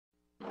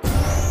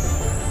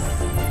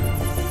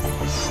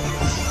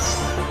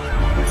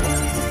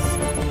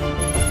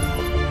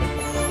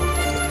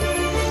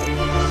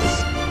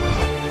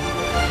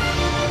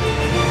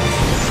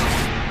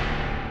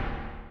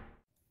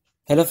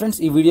Hello friends,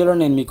 ఈ వీడియోలో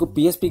నేను మీకు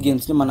PSP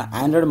గేమ్స్ని మన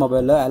ఆండ్రాయిడ్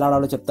మొబైల్లో ఎలా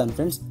ఆడాలో చెప్తాను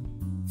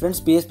ఫ్రెండ్స్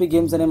PSP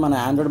గేమ్స్ అనేవి మన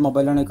ఆండ్రాయిడ్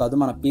మొబైల్లోనే కాదు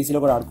మన పీసీలో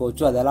కూడా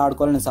ఆడుకోవచ్చు. అది ఎలా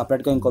ఆడుకోవాలో నేను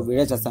సపరేట్గా ఇంకో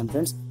వీడియో చేస్తాను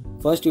ఫ్రెండ్స్.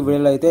 ఫస్ట్ ఈ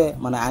వీడియోలో అయితే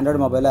మన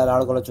ఆండ్రాయిడ్ మొబైల్లో ఎలా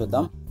ఆడుకోవాలో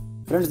చూద్దాం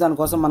ఫ్రెండ్స్.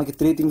 దానికోసం మనకి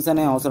 3 థింగ్స్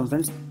అనేవి అవసరం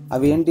ఫ్రెండ్స్.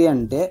 అవి ఏంటి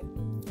అంటే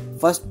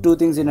ఫస్ట్ 2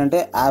 థింగ్స్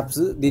ఏంటంటే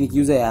యాప్స్, దీనికి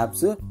యూజ్ అయ్యే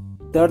యాప్స్.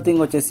 థర్డ్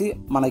థింగ్ వచ్చేసి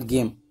మన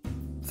గేమ్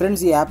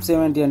ఫ్రెండ్స్. ఈ యాప్స్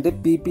ఏమేంటి అంటే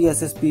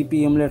ppsspp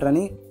emulator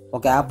అని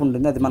ఒక యాప్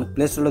ఉంటుంది. అది మనకు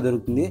ప్లే స్టోర్లో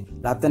దొరుకుతుంది.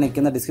 లేకపోతే నేను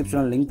కింద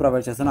డిస్క్రిప్షన్లో లింక్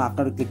ప్రొవైడ్ చేస్తాను,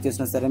 అక్కడ క్లిక్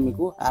చేసినా సరే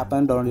మీకు యాప్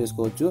అనేది డౌన్లోడ్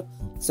చేసుకోవచ్చు.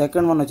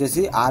 సెకండ్ వన్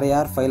వచ్చేసి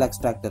RAR ఫైల్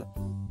ఎక్స్ట్రాక్టర్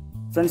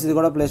ఫ్రెండ్స్. ఇది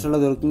కూడా ప్లే స్టోర్లో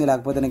దొరుకుతుంది,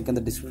 లేకపోతే నేను కింద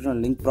డిస్క్రిప్షన్లో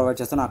లింక్ ప్రొవైడ్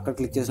చేస్తాను, అక్కడ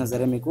క్లిక్ చేసినా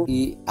సరే మీకు ఈ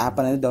యాప్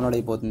అనేది డౌన్లోడ్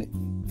అయిపోతుంది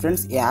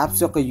ఫ్రెండ్స్. ఈ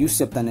యాప్స్ యొక్క యూస్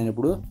చెప్తాను నేను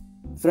ఇప్పుడు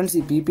ఫ్రెండ్స్.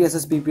 ఈ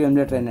ppsspp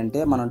emulator ఏంటంటే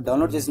మనం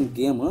డౌన్లోడ్ చేసిన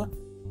గేమ్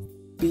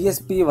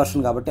PSP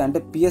వర్షన్ కాబట్టి,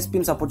 అంటే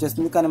PSPని సపోర్ట్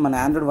చేస్తుంది కానీ మన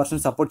ఆండ్రాయిడ్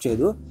వర్షన్ సపోర్ట్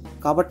చేయదు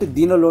కాబట్టి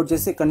దీనిలో లోడ్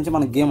చేసి ఇక్కడ నుంచి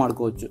మనం గేమ్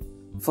ఆడుకోవచ్చు.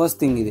 ఫస్ట్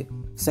థింగ్ ఇది.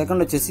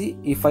 సెకండ్ వచ్చేసి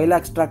ఈ ఫైల్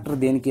ఎక్స్ట్రాక్టర్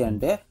దేనికి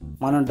అంటే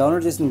మనం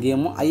డౌన్లోడ్ చేసిన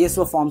గేమ్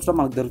ISO ఫార్మ్స్లో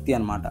మనకు దొరుకుతాయి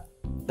అనమాట.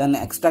 దాన్ని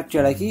ఎక్స్ట్రాక్ట్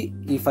చేయడానికి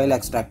ఈ ఫైల్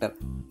ఎక్స్ట్రాక్టర్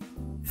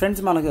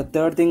ఫ్రెండ్స్. మనకి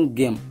థర్డ్ థింగ్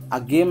గేమ్. ఆ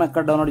గేమ్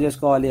ఎక్కడ డౌన్లోడ్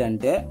చేసుకోవాలి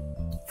అంటే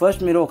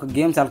ఫస్ట్ మీరు ఒక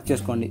గేమ్ సెలెక్ట్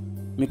చేసుకోండి.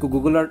 మీకు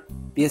గూగుల్లో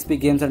PSP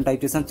గేమ్స్ అని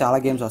టైప్ చేసిన చాలా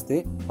గేమ్స్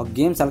వస్తాయి. ఒక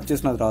గేమ్ సెలెక్ట్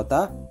చేసిన తర్వాత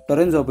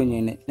టొరెన్స్ ఓపెన్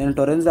చేయండి. నేను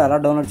టొరెన్స్లో ఎలా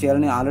డౌన్లోడ్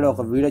చేయాలని ఆల్రెడీ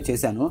ఒక వీడియో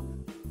చేశాను.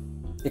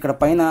 ఇక్కడ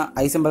పైన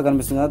ఐ సింబల్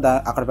కనిపిస్తుంది కదా,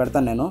 అక్కడ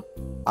పెడతాను నేను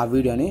ఆ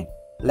వీడియోని.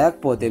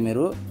 లేకపోతే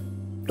మీరు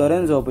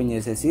టొరెన్స్ ఓపెన్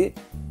చేసేసి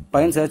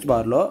పైన సెర్చ్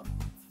బార్లో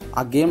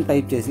ఆ గేమ్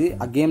టైప్ చేసి,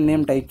 ఆ గేమ్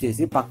నేమ్ టైప్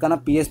చేసి పక్కన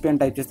PSP అని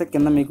టైప్ చేస్తే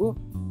కింద మీకు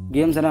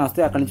గేమ్స్ అనేవి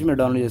వస్తాయి. అక్కడ నుంచి మీరు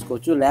డౌన్లోడ్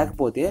చేసుకోవచ్చు.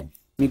 లేకపోతే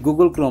మీ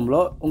గూగుల్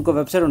క్రోమ్లో ఇంకో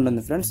వెబ్సైట్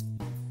ఉంటుంది ఫ్రెండ్స్.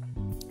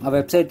 ఆ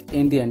వెబ్సైట్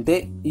ఏంటి అంటే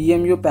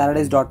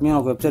emuparadise.me అని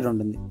ఒక వెబ్సైట్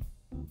ఉంటుంది.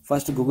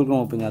 ఫస్ట్ గూగుల్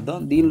క్రోమ్ ఓపెన్ చేద్దాం.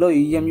 దీనిలో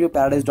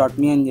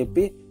emuparadise.me అని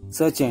చెప్పి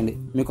సెర్చ్ చేయండి.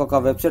 మీకు ఒక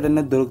వెబ్సైట్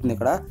అనేది దొరుకుతుంది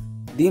ఇక్కడ.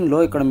 దీనిలో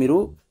ఇక్కడ మీరు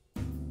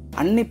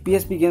అన్ని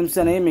PSP గేమ్స్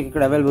అనేవి మీకు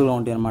ఇక్కడ అవైలబుల్గా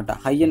ఉంటాయి అనమాట.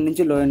 హై ఎండ్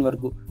నుంచి లో ఎండ్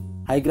వరకు,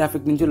 హై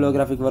గ్రాఫిక్ నుంచి లో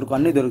గ్రాఫిక్ వరకు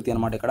అన్నీ దొరుకుతాయి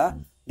అనమాట. ఇక్కడ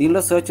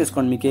దీనిలో సెర్చ్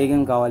చేసుకోండి మీకు ఏ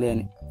గేమ్ కావాలి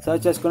అని.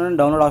 సెర్చ్ చేసుకుని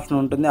డౌన్లోడ్ ఆప్షన్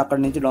ఉంటుంది, అక్కడ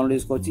నుంచి డౌన్లోడ్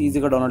చేసుకోవచ్చు.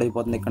 ఈజీగా డౌన్లోడ్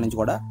అయిపోతుంది ఇక్కడ నుంచి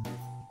కూడా.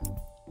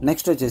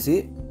 నెక్స్ట్ వచ్చేసి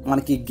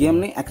మనకి ఈ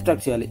గేమ్ని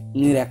ఎక్స్ట్రాక్ట్ చేయాలి.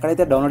 మీరు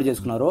ఎక్కడైతే డౌన్లోడ్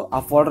చేసుకున్నారో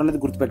ఆ ఫోల్డర్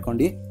అనేది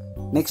గుర్తుపెట్టుకోండి.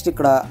 నెక్స్ట్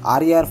ఇక్కడ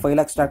RAR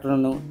ఫైల్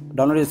ఎక్స్ట్రాక్టర్ను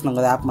డౌన్లోడ్ చేసుకున్నాం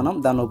కదా యాప్, మనం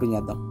దాన్ని ఓపెన్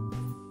చేద్దాం.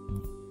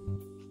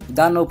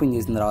 దాన్ని ఓపెన్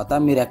చేసిన తర్వాత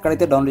మీరు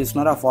ఎక్కడైతే డౌన్లోడ్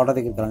చేసుకున్నారో ఆ ఫోల్డర్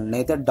దగ్గరికి వెళ్ళండి.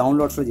 నేనైతే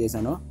డౌన్లోడ్స్లో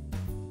చేశాను,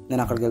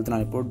 నేను అక్కడికి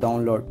వెళ్తున్నాను ఇప్పుడు.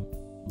 డౌన్లోడ్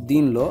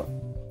దీనిలో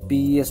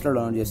PESలో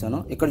డౌన్లోడ్ చేశాను.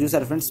 ఇక్కడ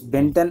చూసారు friends,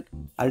 Ben Ten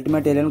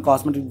ultimate alien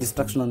cosmetic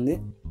destruction ఉంది.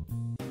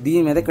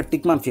 దీని మీద ఇక్కడ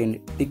టిక్ మార్క్ చేయండి.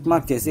 టిక్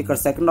మార్క్ చేసి ఇక్కడ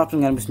సెకండ్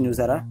ఆప్షన్ కనిపిస్తుంది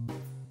చూసారా,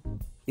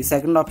 ఈ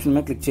సెకండ్ ఆప్షన్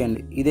మీద క్లిక్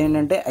చేయండి.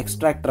 ఇదేంటంటే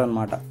ఎక్స్ట్రాక్టర్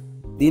అనమాట.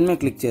 దీని మీద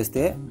క్లిక్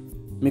చేస్తే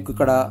మీకు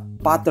ఇక్కడ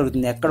పాత్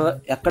అడుగుతుంది,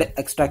 ఎక్కడ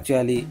ఎక్స్ట్రాక్ట్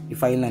చేయాలి ఈ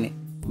ఫైల్ అని.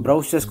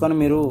 బ్రౌజ్ చేసుకొని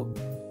మీరు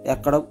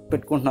ఎక్కడ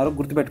పెట్టుకుంటున్నారో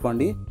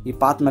గుర్తుపెట్టుకోండి. ఈ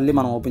పాత్ మళ్ళీ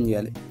మనం ఓపెన్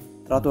చేయాలి.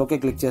 తర్వాత ఓకే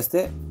క్లిక్ చేస్తే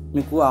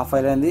మీకు ఆ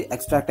ఫైల్ అనేది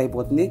ఎక్స్ట్రాక్ట్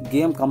అయిపోతుంది.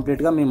 గేమ్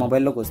కంప్లీట్గా మీ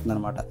మొబైల్లోకి వస్తుంది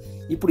అనమాట.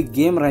 ఇప్పుడు ఈ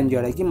గేమ్ రన్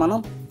చేయడానికి మనం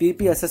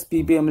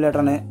ppsspp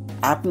emulator అనే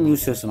యాప్ని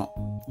యూజ్ చేస్తున్నాం.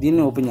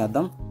 దీన్ని ఓపెన్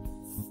చేద్దాం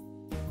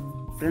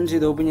ఫ్రెండ్స్.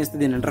 ఇది ఓపెన్ చేస్తే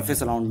దీని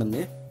ఇంటర్ఫేస్ ఎలా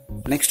ఉంటుంది.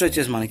 నెక్స్ట్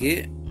వచ్చేసి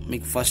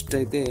మీకు ఫస్ట్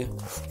అయితే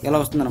ఎలా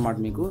వస్తుంది అనమాట.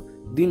 మీకు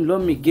దీనిలో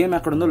మీ గేమ్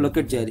ఎక్కడ ఉందో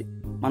లొకేట్ చేయాలి.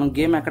 మనం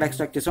గేమ్ ఎక్కడ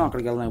ఎక్స్ట్రాక్ట్ చేసామో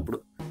అక్కడికి వెళ్దాం ఇప్పుడు.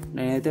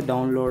 నేనైతే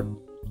డౌన్లోడ్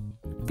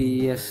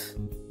PS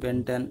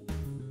బెంటన్,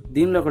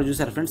 దీనిలో ఇక్కడ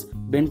చూసారు ఫ్రెండ్స్,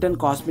 బెంటన్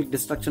కాస్మిక్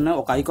డిస్ట్రక్షన్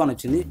ఒక ఐకాన్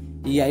వచ్చింది.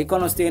 ఈ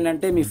ఐకాన్ వస్తే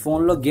ఏంటంటే మీ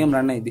ఫోన్లో గేమ్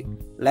రన్ అయింది.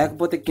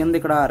 లేకపోతే కింద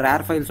ఇక్కడ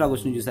ర్యార్ ఫైల్స్ లాగా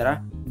వచ్చింది చూసారా,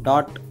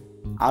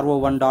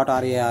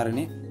 .ro1.rar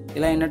అని.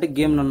 ఇలా ఏంటంటే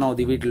గేమ్ రన్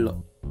అవుతుంది వీటిల్లో.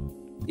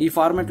 ఈ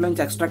ఫార్మాట్లో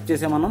నుంచి ఎక్స్ట్రాక్ట్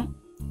చేసే మనం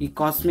ఈ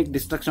కాస్మిక్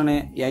డిస్ట్రక్షన్ అనే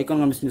ఈ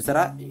ఐకాన్ కనిపిస్తుంది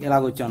చూసారా,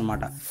 ఇలాగ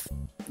వచ్చామన్నమాట.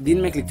 దీని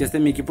మీద క్లిక్ చేస్తే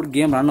మీకు ఇప్పుడు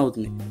గేమ్ రన్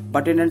అవుతుంది.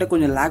 బట్ ఏంటంటే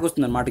కొంచెం ల్యాగ్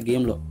వస్తుంది అనమాట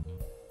గేమ్లో.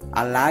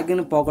 ఆ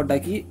ల్యాగ్ని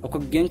పోగొట్టడానికి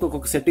ఒక్కొక్క గేమ్కి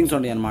ఒక్కొక్క సెట్టింగ్స్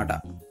ఉంటాయి అనమాట.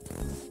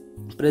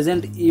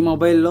 ప్రజెంట్ ఈ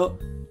మొబైల్లో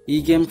ఈ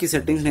గేమ్కి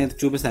సెట్టింగ్స్ నేను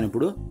చూపిస్తాను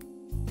ఇప్పుడు.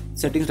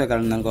 సెట్టింగ్స్లో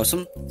వెళ్ళండి. దానికోసం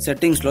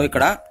సెట్టింగ్స్లో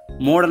ఇక్కడ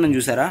మోడ్ అని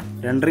చూసారా,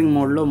 రెండరింగ్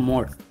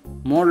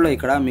మోడ్లో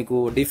ఇక్కడ మీకు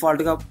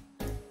డిఫాల్ట్గా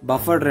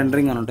బఫర్డ్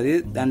రెండరింగ్ అని ఉంటుంది.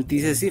 దాన్ని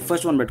తీసేసి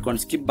ఫస్ట్ వన్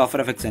పెట్టుకోండి, స్కిప్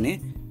బఫర్ ఎఫెక్ట్స్ అని.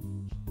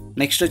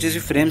 నెక్స్ట్ వచ్చేసి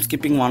ఫ్రేమ్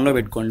స్కిప్పింగ్ 1లో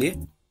పెట్టుకోండి.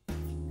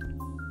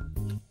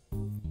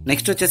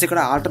 నెక్స్ట్ వచ్చేసి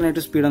ఇక్కడ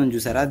ఆల్టర్నేటివ్ స్పీడ్ అని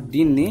చూసారా,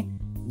 దీన్ని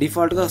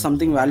డిఫాల్ట్గా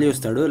సంథింగ్ వాల్యూ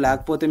ఇస్తాడు.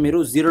 లేకపోతే మీరు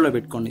 0లో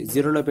పెట్టుకోండి.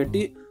 0లో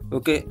పెట్టి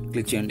ఓకే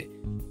క్లిక్ చేయండి.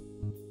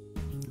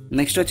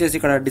 నెక్స్ట్ వచ్చేసి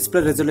ఇక్కడ డిస్ప్లే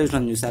రెజల్యూషన్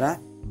అని చూసారా,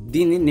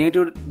 దీన్ని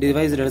నేటివ్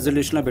డివైస్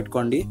రెజల్యూషన్లో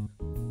పెట్టుకోండి.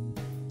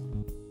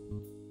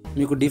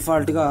 మీకు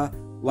డిఫాల్ట్గా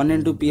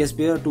 1x PSP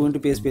 2x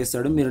PSP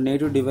ఇస్తాడు, మీరు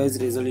నేటివ్ డివైస్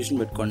రెజల్యూషన్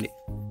పెట్టుకోండి.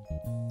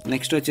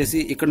 నెక్స్ట్ వచ్చేసి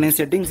ఇక్కడ నేను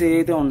సెట్టింగ్స్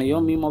ఏవైతే ఉన్నాయో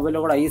మీ మొబైల్లో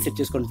కూడా అయ్యే సెట్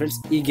చేసుకోండి ఫ్రెండ్స్.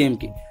 ఈ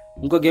గేమ్కి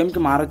ఇంకో గేమ్కి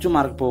మారచ్చు,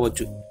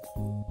 మారకపోవచ్చు.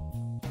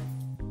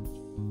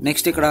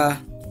 నెక్స్ట్ ఇక్కడ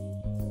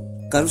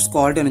కర్వ్స్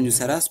క్వాలిటీ అని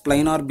చూసారా,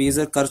 స్ప్లైన్ ఆర్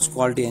బీజర్ కర్వ్స్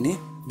క్వాలిటీ అని.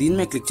 దీని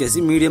మీద క్లిక్ చేసి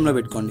మీడియంలో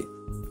పెట్టుకోండి.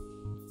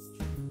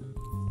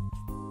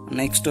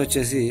 నెక్స్ట్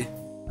వచ్చేసి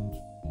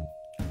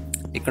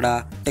ఇక్కడ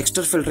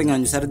టెక్స్చర్ ఫిల్టరింగ్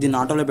అని చూసారా, దీన్ని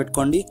ఆటోలో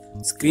పెట్టుకోండి.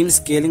 స్క్రీన్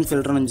స్కేలింగ్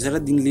ఫిల్టర్ అని చూసారా,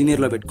 దీన్ని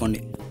లీనియర్లో పెట్టుకోండి.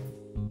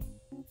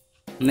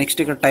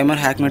 నెక్స్ట్ ఇక్కడ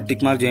టైమర్ హ్యాక్ మీద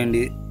టిక్ మార్క్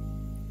చేయండి.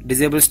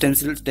 డిజేబుల్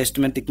స్టెన్సిల్ టెస్ట్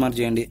మీద టిక్ మార్క్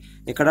చేయండి.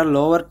 ఇక్కడ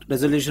లోవర్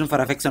రెజల్యూషన్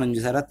ఫర్ ఎఫెక్ట్స్ అని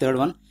చూసారా, థర్డ్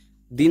వన్,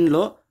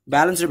 దీనిలో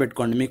బ్యాలెన్స్డ్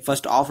పెట్టుకోండి. మీకు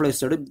ఫస్ట్ ఆఫ్లో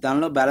ఇస్తాడు,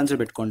 దానిలో బ్యాలెన్స్డ్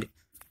పెట్టుకోండి.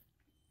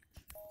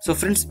 సో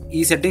ఫ్రెండ్స్,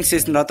 ఈ సెట్టింగ్స్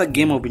చేసిన తర్వాత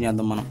గేమ్ ఓపెన్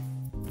చేద్దాం మనం.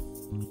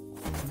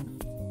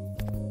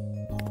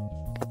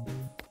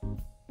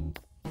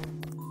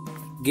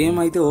 గేమ్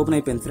అయితే ఓపెన్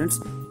అయిపోయింది ఫ్రెండ్స్.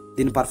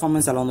 దీని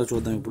పర్ఫార్మెన్స్ ఎలా ఉందో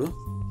చూద్దాం ఇప్పుడు.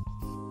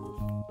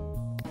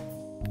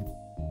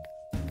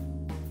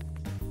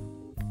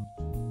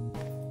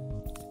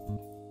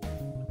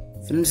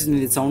 ఫ్రెండ్స్,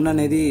 ఇది సౌండ్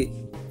అనేది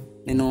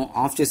నేను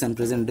ఆఫ్ చేశాను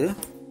ప్రెజెంట్.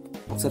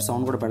 ఒకసారి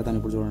సౌండ్ కూడా పెడతాను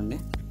ఇప్పుడు చూడండి.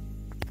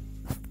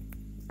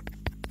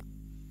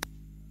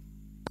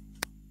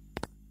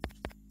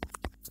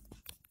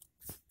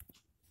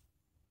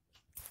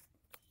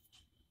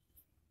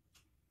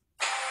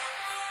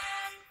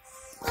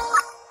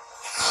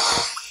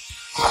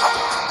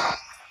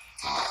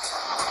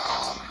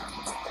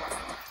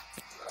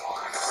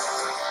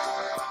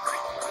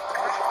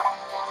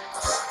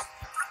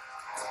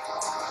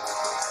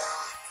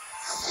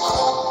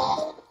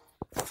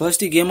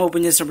 ఫస్ట్ ఈ గేమ్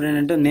ఓపెన్ చేసినప్పుడు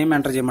ఏంటంటే నేమ్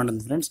ఎంటర్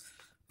చేయమంటుంది ఫ్రెండ్స్.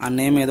 ఆ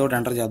నేమ్ ఏదో ఒకటి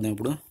ఎంటర్ చేద్దాం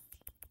ఇప్పుడు.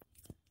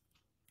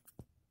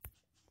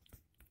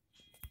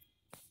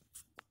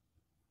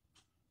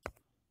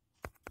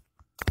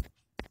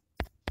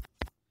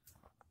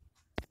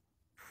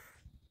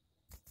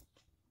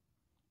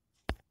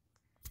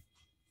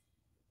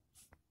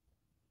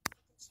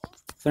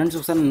 ఫ్రెండ్స్,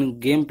 ఒకసారి నేను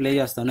గేమ్ ప్లే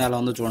చేస్తాను, ఎలా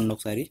ఉందో చూడండి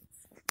ఒకసారి.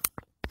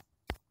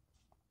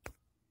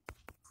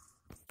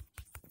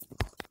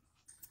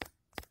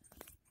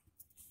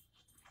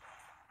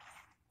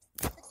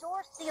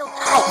 Sealed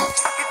tight.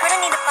 You're gonna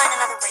need to find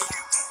another way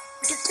out.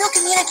 We can still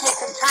communicate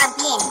for the time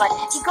being, but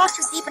if you go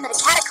too deep into the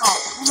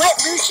catacombs, we might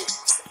lose you.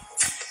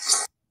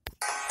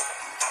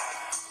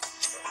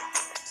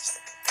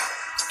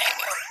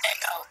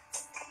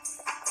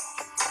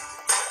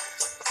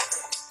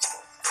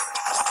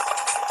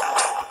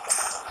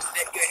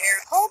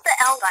 Hold the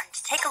L button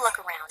to take a look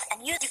around, and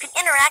you can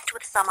interact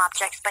with some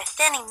objects by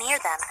standing near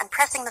them and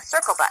pressing the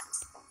circle button.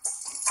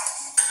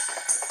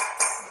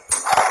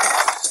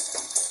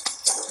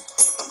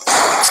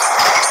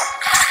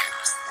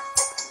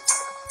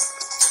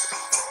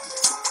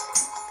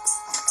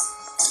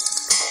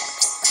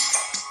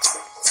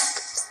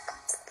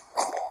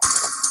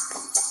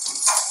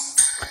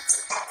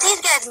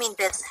 These guys mean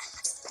business.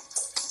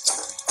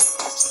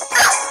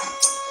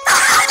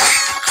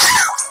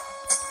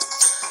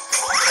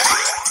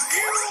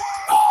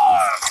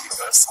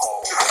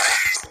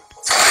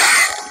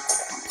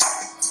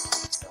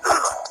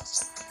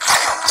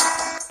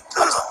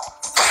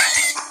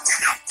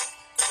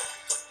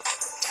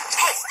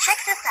 Hey, check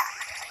this out.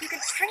 You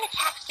can string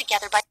attacks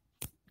together by...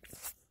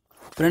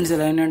 friends,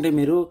 ఇలా ఏంటంటే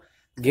మీరు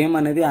game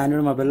అనేది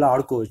Android మొబైల్లో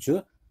ఆడుకోవచ్చు.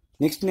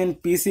 Next నేను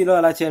పీసీలో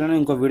ఎలా చేయాలని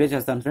ఇంకో వీడియో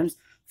చేస్తాను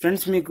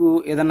ఫ్రెండ్స్. మీకు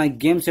ఏదైనా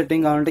గేమ్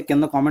సెట్టింగ్ కావాలంటే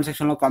కింద కామెంట్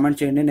సెక్షన్లో కామెంట్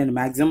చేయండి. నేను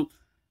మ్యాక్సిమం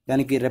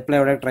దానికి రిప్లై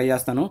ఇవ్వడానికి ట్రై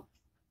చేస్తాను.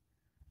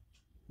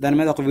 దాని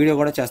మీద ఒక వీడియో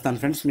కూడా చేస్తాను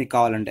ఫ్రెండ్స్, మీకు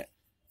కావాలంటే.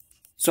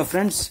 సో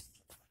ఫ్రెండ్స్,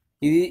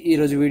 ఇది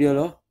ఈరోజు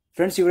వీడియోలో.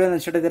 ఫ్రెండ్స్, ఈ వీడియో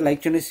నచ్చినట్లయితే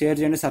లైక్ చేయండి, షేర్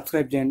చేయండి,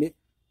 సబ్స్క్రైబ్ చేయండి.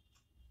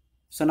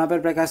 సో నా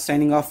పేరు Prakash,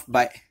 signing off.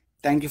 Bye.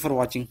 Thank you for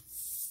watching.